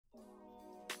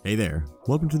Hey there,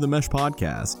 welcome to the Mesh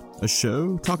Podcast, a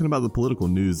show talking about the political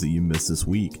news that you missed this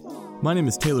week. My name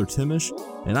is Taylor Timish,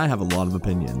 and I have a lot of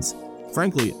opinions.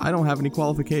 Frankly, I don't have any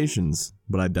qualifications,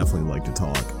 but I definitely like to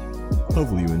talk.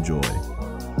 Hopefully you enjoy.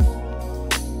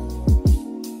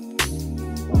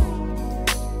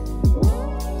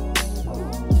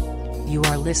 You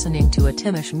are listening to a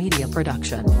Timish Media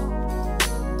production.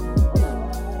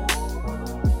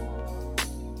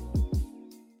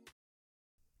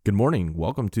 Good morning.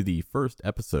 Welcome to the first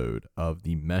episode of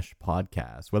the Mesh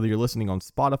Podcast. Whether you're listening on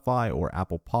Spotify or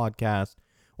Apple Podcast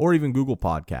or even Google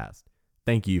Podcast,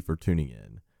 thank you for tuning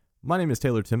in. My name is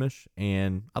Taylor Timish,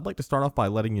 and I'd like to start off by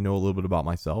letting you know a little bit about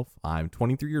myself. I'm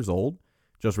 23 years old,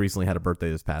 just recently had a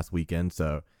birthday this past weekend,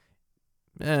 so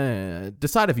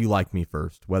decide if you like me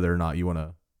first, whether or not you want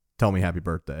to tell me happy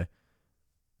birthday.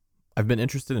 I've been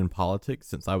interested in politics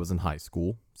since I was in high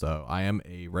school, so I am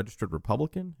a registered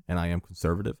Republican and I am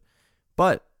conservative,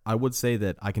 but I would say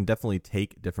that I can definitely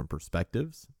take different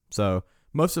perspectives. So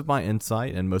most of my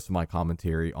insight and most of my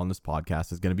commentary on this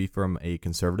podcast is going to be from a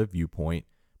conservative viewpoint,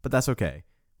 but that's okay.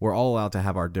 We're all allowed to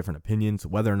have our different opinions,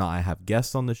 whether or not I have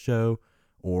guests on the show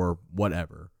or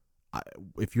whatever.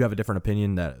 If you have a different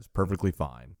opinion, that is perfectly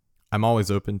fine. I'm always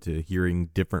open to hearing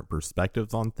different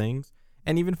perspectives on things,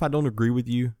 and even if I don't agree with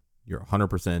you, you're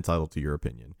 100% entitled to your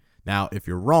opinion. Now, if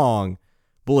you're wrong,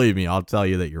 believe me, I'll tell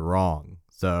you that you're wrong.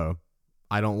 So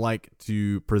I don't like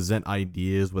to present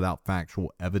ideas without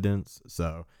factual evidence.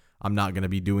 So I'm not going to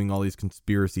be doing all these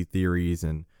conspiracy theories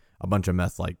and a bunch of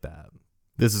mess like that.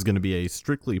 This is going to be a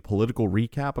strictly political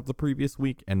recap of the previous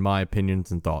week and my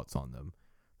opinions and thoughts on them.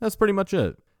 That's pretty much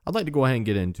it. I'd like to go ahead and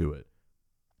get into it.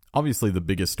 Obviously, the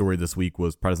biggest story this week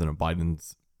was President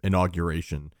Biden's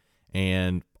inauguration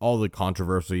and all the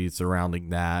controversy surrounding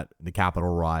that, the Capitol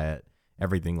riot,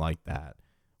 everything like that.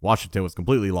 Washington was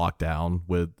completely locked down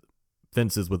with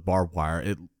fences with barbed wire.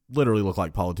 It literally looked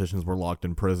like politicians were locked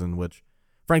in prison, which,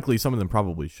 frankly, some of them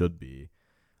probably should be.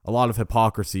 A lot of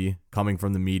hypocrisy coming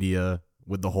from the media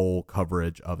with the whole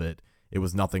coverage of it. It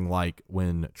was nothing like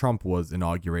when Trump was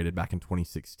inaugurated back in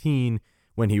 2016,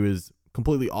 when he was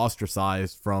completely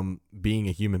ostracized from being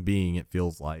a human being, it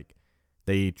feels like.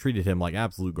 They treated him like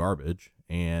absolute garbage,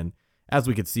 and as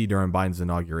we could see during Biden's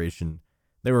inauguration,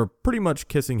 they were pretty much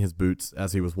kissing his boots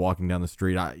as he was walking down the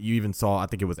street. You even saw, I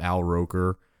think it was Al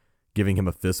Roker, giving him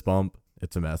a fist bump.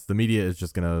 It's a mess. The media is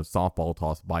just going to softball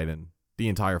toss Biden the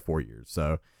entire 4 years,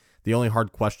 so the only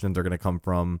hard questions are going to come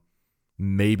from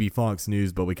maybe Fox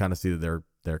News, but we kind of see that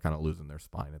they're kind of losing their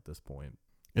spine at this point.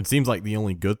 It seems like the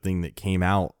only good thing that came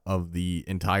out of the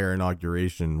entire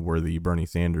inauguration were the Bernie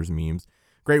Sanders memes.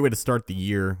 Great way to start the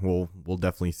year. We'll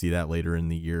definitely see that later in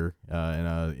the year in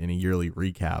a yearly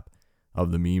recap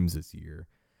of the memes this year.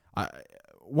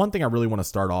 One thing I really want to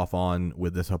start off on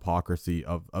with this hypocrisy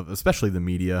of especially the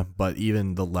media, but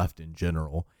even the left in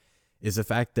general, is the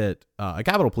fact that a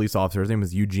Capitol police officer, his name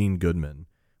is Eugene Goodman,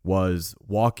 was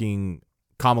walking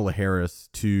Kamala Harris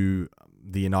to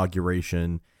the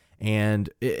inauguration. And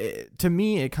to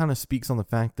me, it kind of speaks on the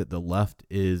fact that the left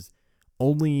is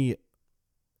only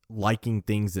liking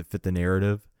things that fit the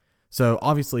narrative. So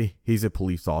obviously he's a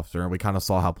police officer, and we kind of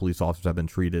saw how police officers have been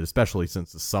treated, especially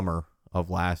since the summer of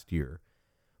last year.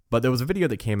 But there was a video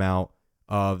that came out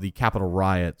of the Capitol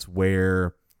riots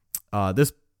where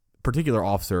this particular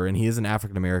officer, and he is an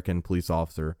African-American police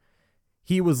officer,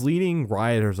 he was leading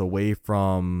rioters away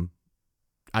from,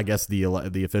 I guess, the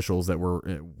officials that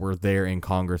were there in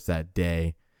Congress that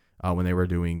day when they were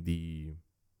doing the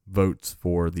votes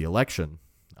for the election.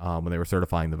 When they were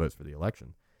certifying the votes for the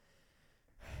election.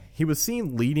 He was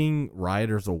seen leading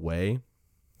rioters away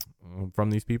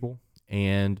from these people,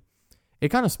 and it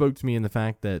kind of spoke to me in the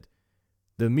fact that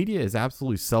the media is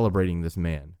absolutely celebrating this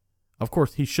man. Of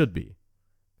course, he should be.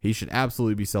 He should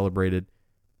absolutely be celebrated.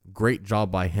 Great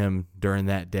job by him during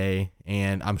that day,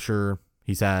 and I'm sure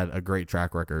he's had a great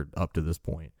track record up to this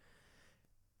point.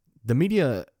 The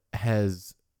media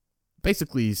has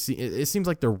basically, it seems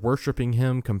like they're worshiping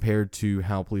him compared to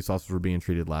how police officers were being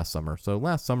treated last summer. So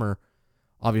last summer,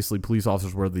 obviously, police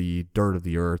officers were the dirt of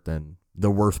the earth and the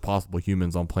worst possible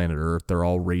humans on planet Earth. They're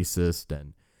all racist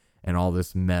and all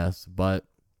this mess. But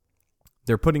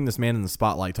they're putting this man in the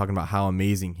spotlight, talking about how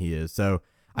amazing he is. So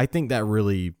I think that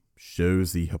really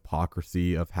shows the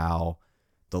hypocrisy of how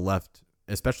the left,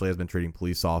 especially, has been treating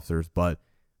police officers. But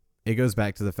it goes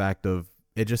back to the fact of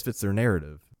it just fits their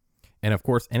narrative. And of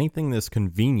course, anything that's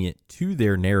convenient to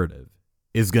their narrative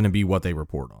is going to be what they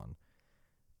report on.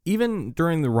 Even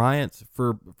during the riots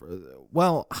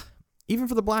even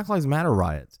for the Black Lives Matter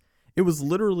riots, it was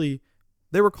literally,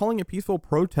 they were calling it peaceful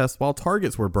protests while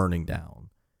targets were burning down.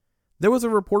 There was a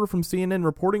reporter from CNN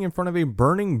reporting in front of a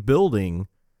burning building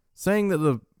saying that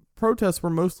the protests were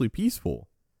mostly peaceful.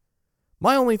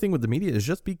 My only thing with the media is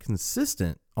just be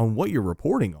consistent on what you're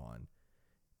reporting on.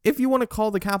 If you want to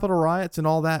call the Capitol riots and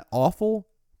all that awful,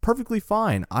 perfectly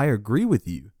fine. I agree with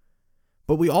you.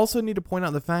 But we also need to point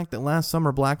out the fact that last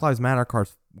summer Black Lives Matter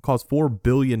caused $4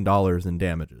 billion in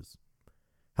damages.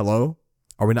 Hello?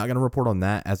 Are we not going to report on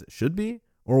that as it should be?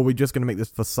 Or are we just going to make this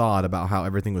facade about how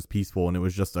everything was peaceful and it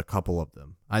was just a couple of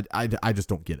them? I just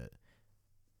don't get it.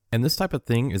 And this type of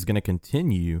thing is going to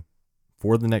continue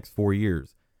for the next 4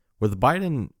 years. With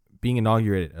Biden being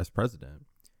inaugurated as president,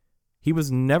 he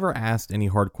was never asked any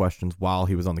hard questions while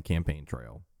he was on the campaign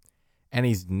trail. And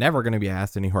he's never going to be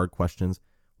asked any hard questions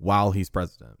while he's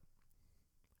president.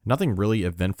 Nothing really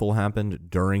eventful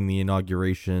happened during the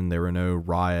inauguration. There were no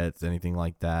riots, anything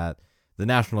like that. The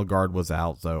National Guard was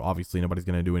out, so obviously nobody's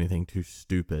going to do anything too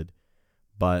stupid.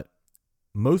 But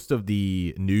most of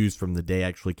the news from the day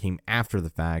actually came after the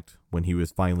fact when he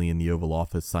was finally in the Oval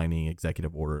Office signing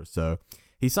executive orders. So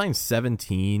he signed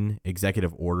 17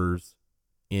 executive orders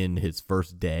in his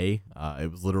first day.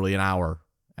 It was literally an hour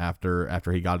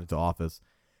after he got into office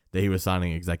that he was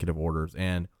signing executive orders.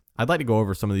 And I'd like to go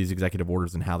over some of these executive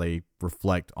orders and how they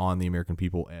reflect on the American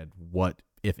people and what,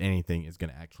 if anything, is going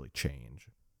to actually change.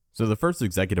 So the first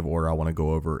executive order I want to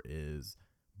go over is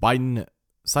Biden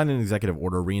signed an executive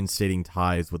order reinstating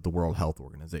ties with the World Health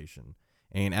Organization.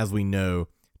 And as we know,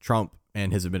 Trump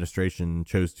and his administration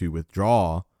chose to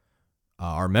withdraw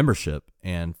our membership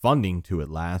and funding to it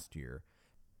last year.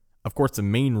 Of course, the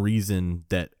main reason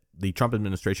that the Trump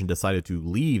administration decided to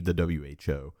leave the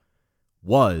WHO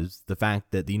was the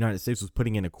fact that the United States was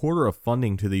putting in a quarter of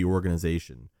funding to the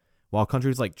organization, while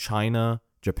countries like China,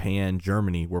 Japan,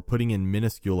 Germany were putting in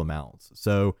minuscule amounts.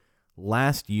 So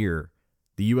last year,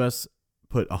 the U.S.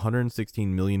 put $116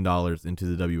 million into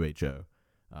the WHO,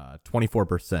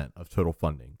 24% of total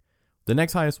funding. The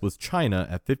next highest was China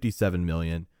at $57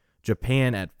 million,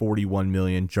 Japan at $41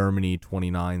 million, Germany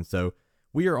 $29 million. So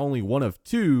we are only one of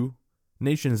two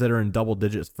nations that are in double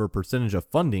digits for percentage of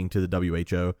funding to the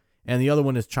WHO, and the other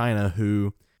one is China,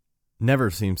 who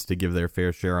never seems to give their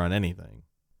fair share on anything.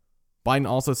 Biden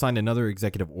also signed another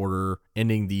executive order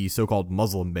ending the so-called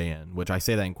Muslim ban, which I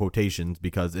say that in quotations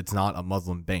because it's not a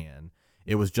Muslim ban.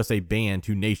 It was just a ban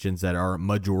to nations that are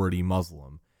majority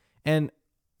Muslim. And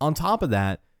on top of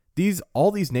that, all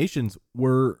these nations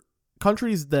were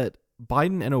countries that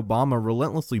Biden and Obama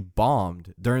relentlessly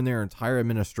bombed during their entire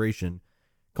administration,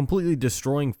 completely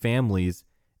destroying families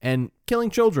and killing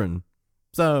children.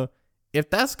 So if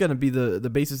that's going to be the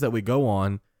basis that we go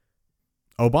on,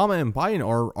 Obama and Biden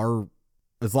are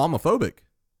Islamophobic,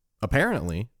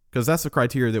 apparently, because that's the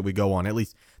criteria that we go on. At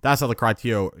least that's how the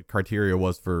criteria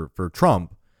was for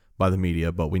Trump by the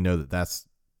media, but we know that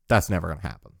that's never going to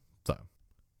happen. So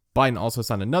Biden also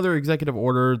signed another executive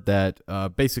order that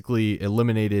basically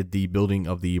eliminated the building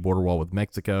of the border wall with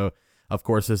Mexico. Of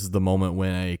course, this is the moment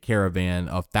when a caravan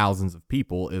of thousands of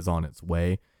people is on its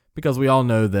way, because we all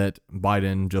know that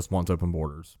Biden just wants open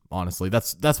borders. Honestly,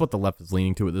 that's what the left is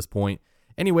leaning to at this point.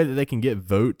 Any way that they can get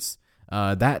votes,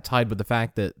 that tied with the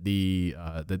fact that the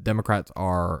Democrats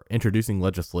are introducing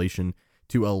legislation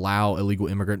to allow illegal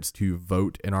immigrants to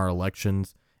vote in our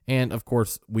elections. And of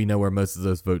course, we know where most of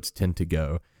those votes tend to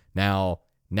go. Now,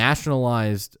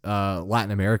 nationalized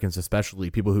Latin Americans, especially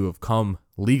people who have come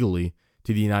legally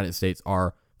to the United States,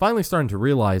 are finally starting to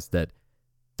realize that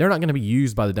they're not going to be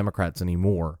used by the Democrats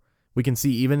anymore. We can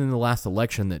see even in the last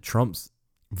election that Trump's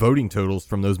voting totals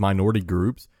from those minority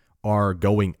groups are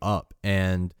going up,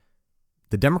 and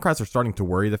the Democrats are starting to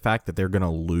worry the fact that they're going to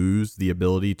lose the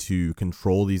ability to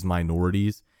control these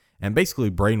minorities and basically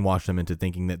brainwash them into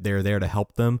thinking that they're there to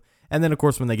help them. And then, of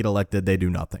course, when they get elected, they do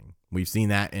nothing. We've seen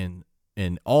that in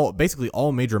basically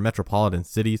all major metropolitan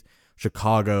cities: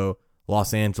 Chicago,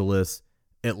 Los Angeles,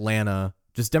 Atlanta.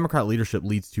 Just Democrat leadership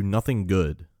leads to nothing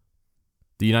good.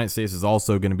 The United States is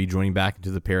also going to be joining back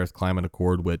into the Paris Climate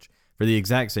Accord, which, for the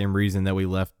exact same reason that we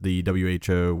left the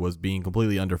WHO, was being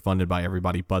completely underfunded by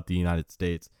everybody but the United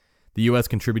States. The U.S.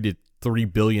 contributed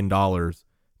 $3 billion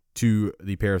to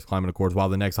the Paris Climate Accords, while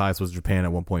the next highest was Japan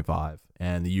at 1.5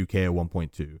 and the UK at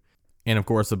 1.2. And of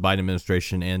course, the Biden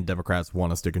administration and Democrats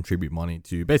want us to contribute money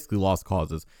to basically lost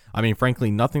causes. I mean, frankly,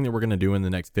 nothing that we're going to do in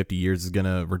the next 50 years is going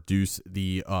to reduce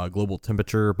the global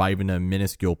temperature by even a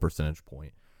minuscule percentage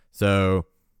point. So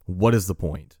what is the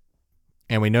point?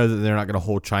 And we know that they're not going to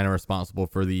hold China responsible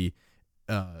for the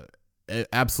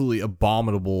absolutely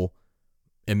abominable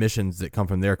emissions that come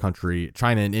from their country.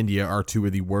 China and India are two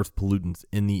of the worst pollutants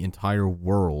in the entire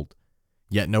world,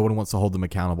 yet no one wants to hold them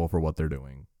accountable for what they're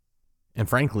doing. And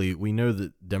frankly, we know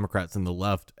that Democrats and the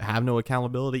left have no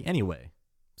accountability anyway.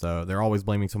 So they're always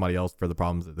blaming somebody else for the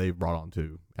problems that they've brought on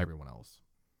to everyone else.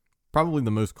 Probably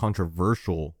the most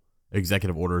controversial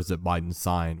executive orders that Biden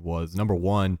signed was, number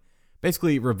one,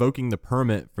 basically revoking the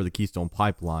permit for the Keystone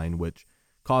Pipeline, which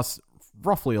costs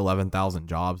roughly 11,000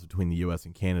 jobs between the U.S.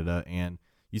 and Canada. And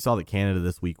you saw that Canada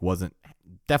this week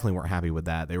definitely weren't happy with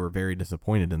that. They were very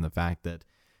disappointed in the fact that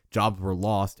jobs were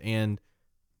lost, and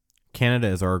Canada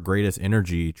is our greatest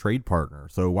energy trade partner.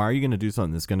 So why are you going to do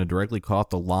something that's going to directly cut off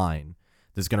the line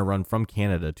that's going to run from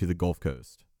Canada to the Gulf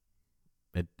Coast?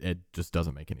 It just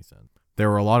doesn't make any sense. There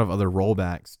were a lot of other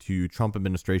rollbacks to Trump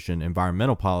administration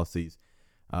environmental policies,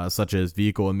 such as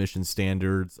vehicle emission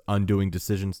standards, undoing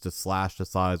decisions to slash the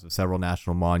size of several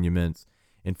national monuments,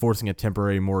 enforcing a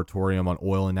temporary moratorium on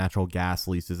oil and natural gas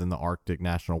leases in the Arctic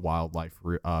National Wildlife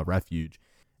Refuge,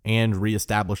 and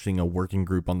reestablishing a working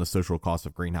group on the social cost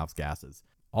of greenhouse gases.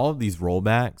 All of these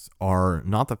rollbacks are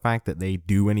not the fact that they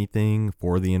do anything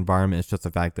for the environment, it's just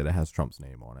the fact that it has Trump's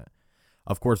name on it.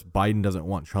 Of course, Biden doesn't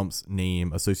want Trump's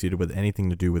name associated with anything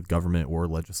to do with government or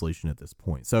legislation at this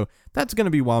point. So that's going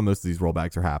to be why most of these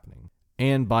rollbacks are happening.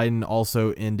 And Biden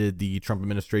also ended the Trump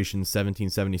administration's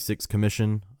 1776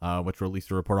 commission, which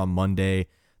released a report on Monday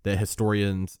that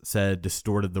historians said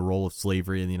distorted the role of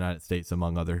slavery in the United States,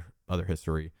 among other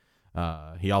history.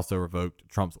 He also revoked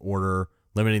Trump's order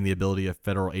limiting the ability of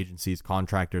federal agencies,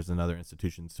 contractors, and other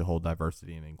institutions to hold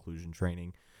diversity and inclusion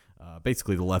training.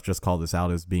 Basically, the left just called this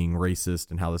out as being racist,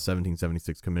 and how the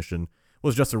 1776 commission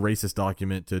was just a racist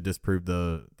document to disprove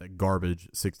the garbage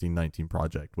 1619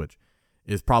 project, which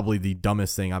is probably the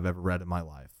dumbest thing I've ever read in my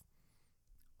life.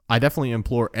 I definitely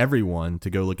implore everyone to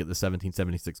go look at the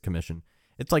 1776 commission.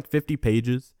 It's like 50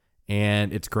 pages,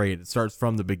 and it's great. It starts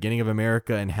from the beginning of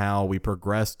America and how we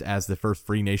progressed as the first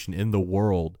free nation in the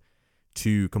world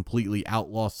to completely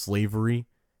outlaw slavery,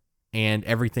 and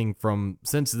everything from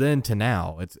since then to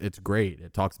now. It's great.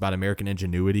 It talks about American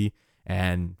ingenuity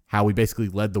and how we basically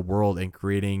led the world in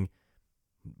creating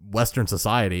Western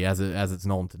society as it's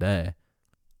known today.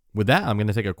 With that, I'm going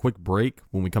to take a quick break.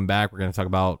 When we come back, we're going to talk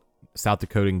about South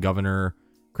Dakota Governor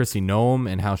Kristi Noem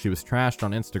and how she was trashed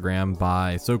on Instagram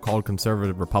by so-called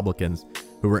conservative Republicans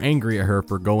who were angry at her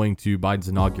for going to Biden's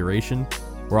inauguration.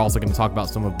 We're also going to talk about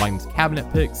some of Biden's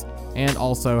cabinet picks and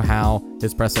also how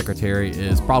his press secretary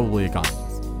is probably a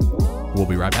communist. We'll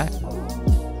be right back.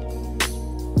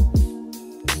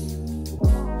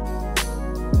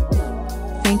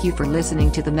 Thank you for listening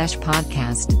to the Mesh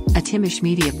Podcast, a Timish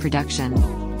Media production.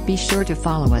 Be sure to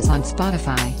follow us on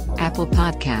Spotify, Apple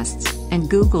Podcasts, and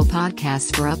Google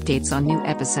Podcasts for updates on new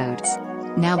episodes.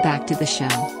 Now back to the show.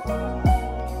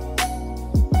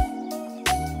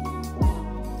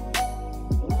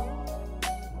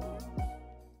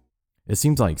 It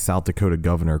seems like South Dakota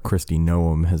Governor Kristi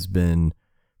Noem has been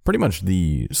pretty much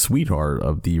the sweetheart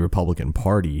of the Republican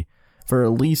Party for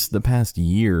at least the past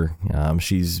year.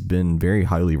 She's been very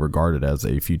highly regarded as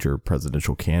a future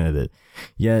presidential candidate.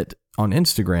 Yet on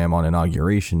Instagram on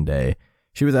Inauguration Day,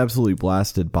 she was absolutely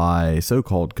blasted by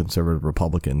so-called conservative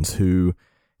Republicans who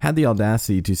had the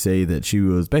audacity to say that she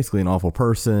was basically an awful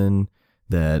person,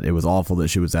 that it was awful that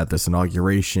she was at this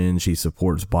inauguration, she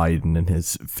supports Biden and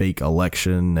his fake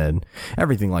election and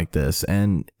everything like this.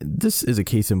 And this is a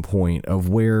case in point of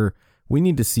where we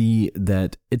need to see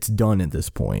that it's done at this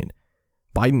point.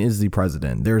 Biden is the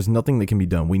president. There's nothing that can be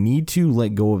done. We need to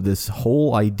let go of this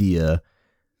whole idea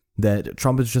that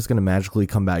Trump is just going to magically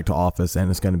come back to office and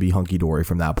it's going to be hunky-dory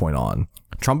from that point on.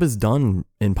 Trump is done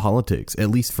in politics, at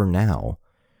least for now.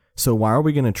 So why are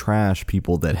we going to trash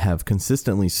people that have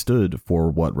consistently stood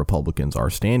for what Republicans are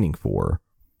standing for,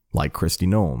 like Kristi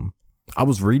Noem? I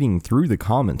was reading through the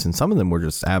comments and some of them were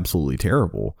just absolutely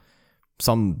terrible.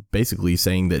 Some basically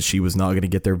saying that she was not going to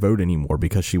get their vote anymore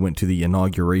because she went to the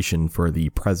inauguration for the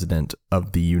president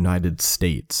of the United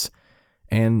States.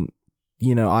 And,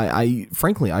 you know, I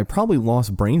frankly, I probably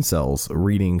lost brain cells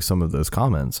reading some of those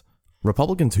comments.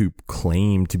 Republicans who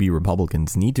claim to be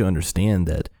Republicans need to understand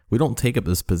that we don't take up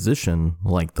this position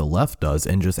like the left does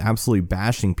and just absolutely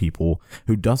bashing people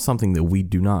who does something that we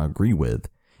do not agree with.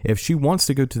 If she wants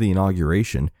to go to the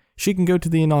inauguration, she can go to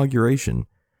the inauguration.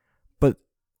 But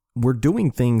we're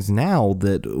doing things now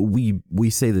that we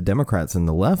say the Democrats and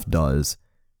the left does,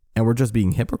 and we're just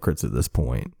being hypocrites at this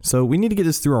point. So we need to get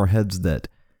this through our heads that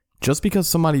just because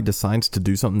somebody decides to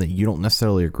do something that you don't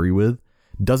necessarily agree with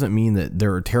doesn't mean that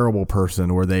they're a terrible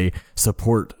person or they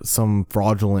support some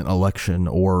fraudulent election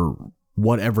or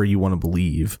whatever you want to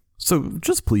believe. So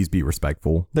just please be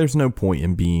respectful. There's no point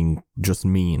in being just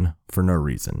mean for no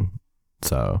reason.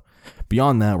 So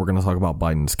beyond that, we're going to talk about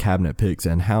Biden's cabinet picks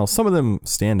and how some of them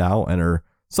stand out and are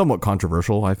somewhat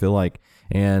controversial, I feel like,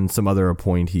 and some other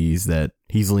appointees that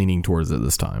he's leaning towards at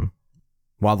this time.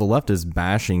 While the left is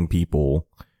bashing people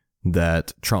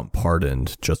that Trump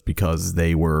pardoned just because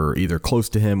they were either close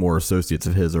to him or associates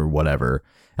of his or whatever,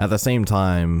 at the same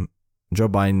time, Joe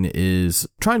Biden is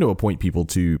trying to appoint people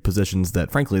to positions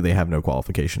that, frankly, they have no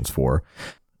qualifications for,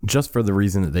 just for the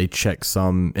reason that they check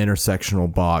some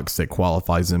intersectional box that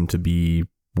qualifies them to be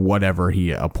whatever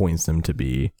he appoints them to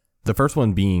be. The first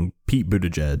one being Pete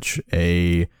Buttigieg,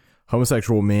 a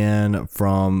homosexual man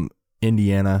from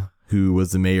Indiana who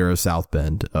was the mayor of South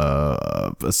Bend,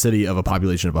 a city of a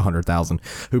population of 100,000,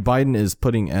 who Biden is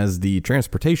putting as the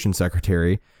transportation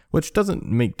secretary, which doesn't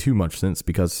make too much sense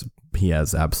because he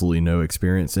has absolutely no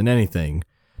experience in anything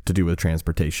to do with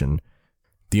transportation.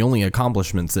 The only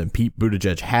accomplishments that Pete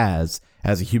Buttigieg has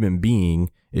as a human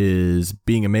being is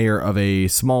being a mayor of a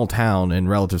small town in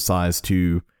relative size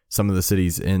to some of the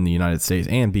cities in the United States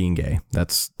and being gay.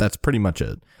 That's pretty much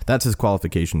it. That's his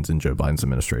qualifications in Joe Biden's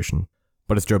administration.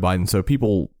 But it's Joe Biden, so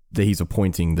people that he's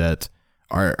appointing that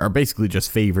are basically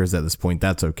just favors at this point,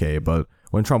 that's okay. But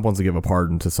when Trump wants to give a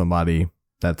pardon to somebody,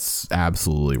 that's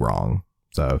absolutely wrong.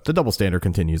 So the double standard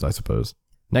continues, I suppose.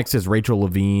 Next is Rachel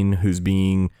Levine, who's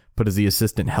being put as the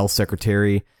assistant health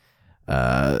secretary.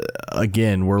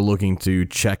 Again, we're looking to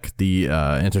check the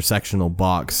intersectional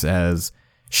box as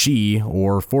she,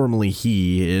 or formerly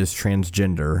he, is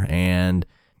transgender. And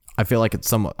I feel like it's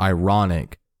somewhat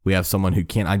ironic we have someone who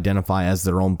can't identify as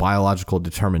their own biological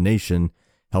determination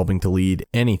helping to lead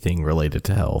anything related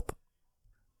to health.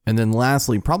 And then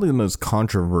lastly, probably the most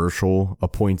controversial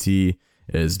appointee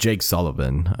is Jake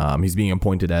Sullivan. He's being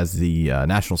appointed as the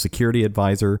National Security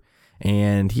Advisor,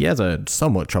 and he has a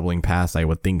somewhat troubling past, I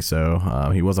would think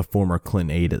so. He was a former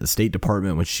Clinton aide at the State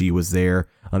Department when she was there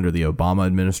under the Obama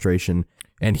administration,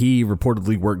 and he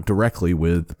reportedly worked directly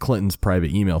with Clinton's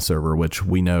private email server, which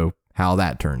we know how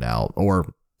that turned out,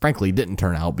 or frankly didn't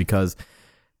turn out because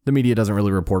the media doesn't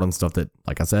really report on stuff that,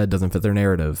 like I said, doesn't fit their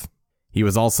narrative. He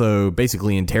was also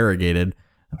basically interrogated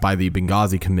by the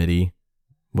Benghazi committee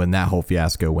when that whole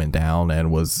fiasco went down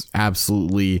and was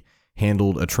absolutely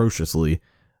handled atrociously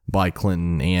by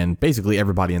Clinton and basically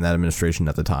everybody in that administration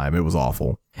at the time. It was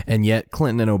awful. And yet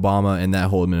Clinton and Obama and that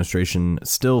whole administration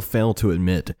still failed to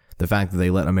admit the fact that they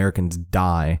let Americans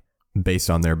die based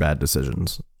on their bad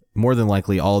decisions. More than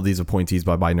likely, all of these appointees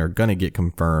by Biden are going to get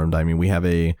confirmed. I mean, we have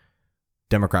a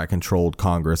Democrat-controlled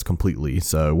Congress completely,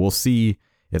 so we'll see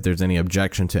if there's any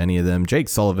objection to any of them. Jake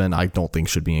Sullivan, I don't think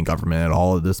should be in government at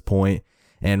all at this point.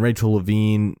 And Rachel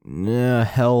Levine,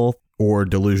 health or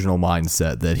delusional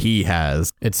mindset that he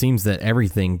has. It seems that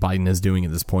everything Biden is doing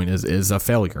at this point is a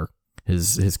failure.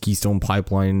 His Keystone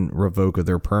Pipeline revoke of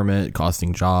their permit,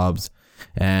 costing jobs.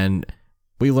 And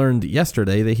we learned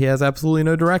yesterday that he has absolutely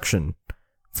no direction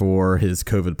for his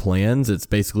COVID plans. It's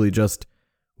basically just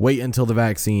wait until the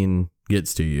vaccine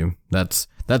gets to you. That's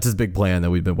his big plan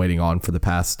that we've been waiting on for the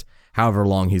past however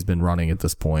long he's been running at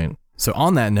this point. So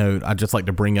on that note, I'd just like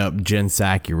to bring up Jen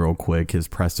Psaki real quick, his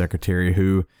press secretary,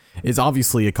 who is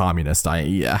obviously a communist.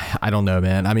 I don't know,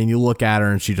 man. I mean, you look at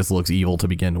her and she just looks evil to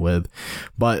begin with.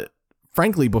 But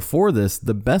frankly, before this,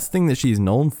 the best thing that she's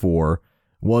known for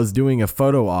was doing a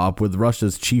photo op with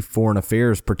Russia's chief foreign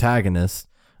affairs protagonist,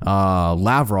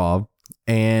 Lavrov,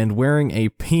 and wearing a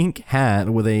pink hat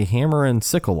with a hammer and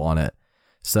sickle on it.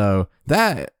 So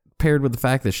that, paired with the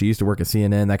fact that she used to work at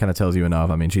CNN, that kind of tells you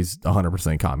enough. I mean, she's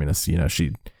 100% communist. You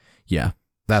know,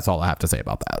 that's all I have to say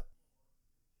about that.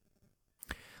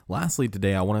 Lastly,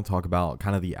 today, I want to talk about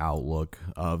kind of the outlook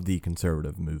of the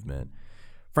conservative movement.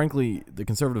 Frankly, the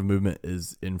conservative movement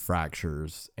is in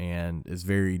fractures and is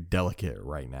very delicate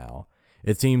right now.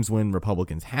 It seems when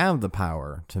Republicans have the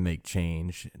power to make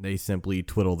change, they simply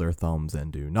twiddle their thumbs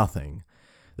and do nothing.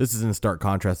 This is in stark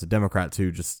contrast to Democrats who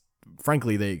just,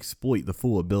 frankly, they exploit the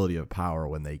full ability of power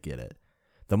when they get it.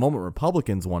 The moment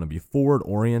Republicans want to be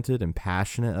forward-oriented and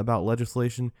passionate about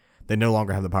legislation, they no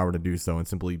longer have the power to do so and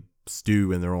simply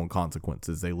stew in their own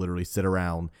consequences. They literally sit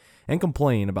around and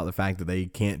complain about the fact that they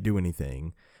can't do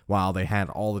anything while they had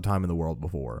all the time in the world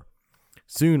before.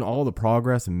 Soon, all the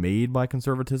progress made by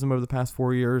conservatism over the past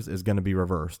 4 years is going to be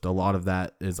reversed. A lot of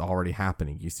that is already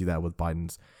happening. You see that with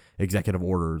Biden's executive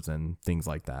orders and things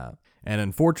like that. And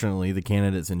unfortunately, the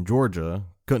candidates in Georgia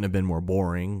couldn't have been more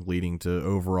boring, leading to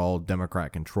overall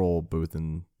Democrat control both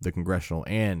in the congressional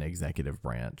and executive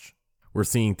branch. We're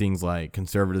seeing things like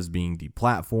conservatives being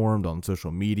deplatformed on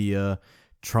social media.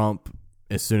 Trump,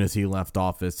 as soon as he left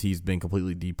office, he's been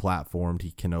completely deplatformed.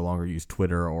 He can no longer use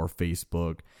Twitter or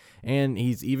Facebook. And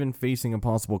he's even facing a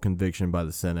possible conviction by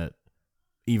the Senate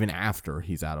even after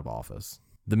he's out of office.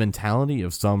 The mentality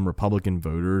of some Republican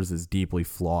voters is deeply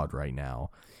flawed right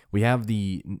now. We have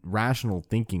the rational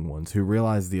thinking ones who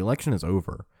realize the election is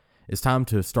over. It's time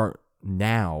to start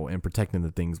now in protecting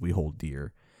the things we hold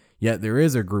dear. Yet there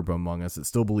is a group among us that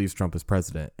still believes Trump is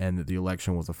president and that the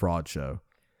election was a fraud show.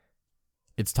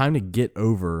 It's time to get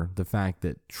over the fact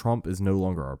that Trump is no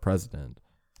longer our president.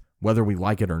 Whether we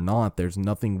like it or not, there's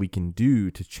nothing we can do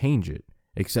to change it,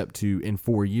 except to, in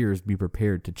 4 years, be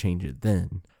prepared to change it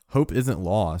then. Hope isn't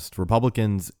lost.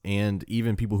 Republicans and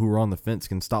even people who are on the fence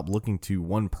can stop looking to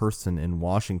one person in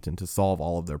Washington to solve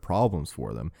all of their problems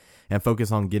for them and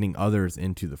focus on getting others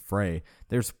into the fray.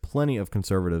 There's plenty of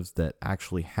conservatives that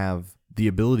actually have the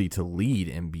ability to lead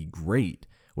and be great.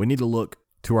 We need to look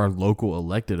to our local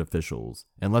elected officials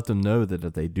and let them know that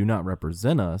if they do not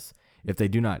represent us, if they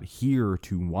do not hear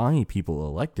to why people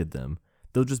elected them,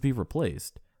 they'll just be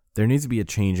replaced. There needs to be a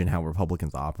change in how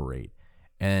Republicans operate,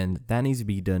 and that needs to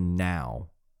be done now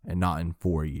and not in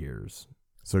 4 years.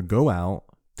 So go out,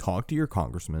 talk to your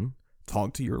congressman,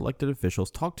 talk to your elected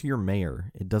officials, talk to your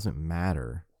mayor. It doesn't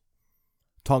matter.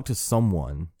 Talk to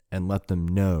someone and let them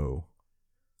know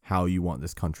how you want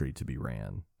this country to be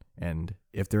ran. And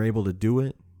if they're able to do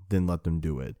it, then let them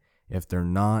do it. If they're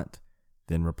not,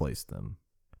 then replace them.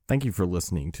 Thank you for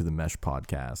listening to the Mesh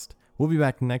Podcast. We'll be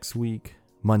back next week,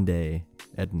 Monday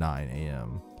at 9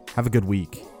 a.m. Have a good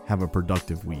week. Have a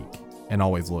productive week. And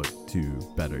always look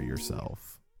to better yourself.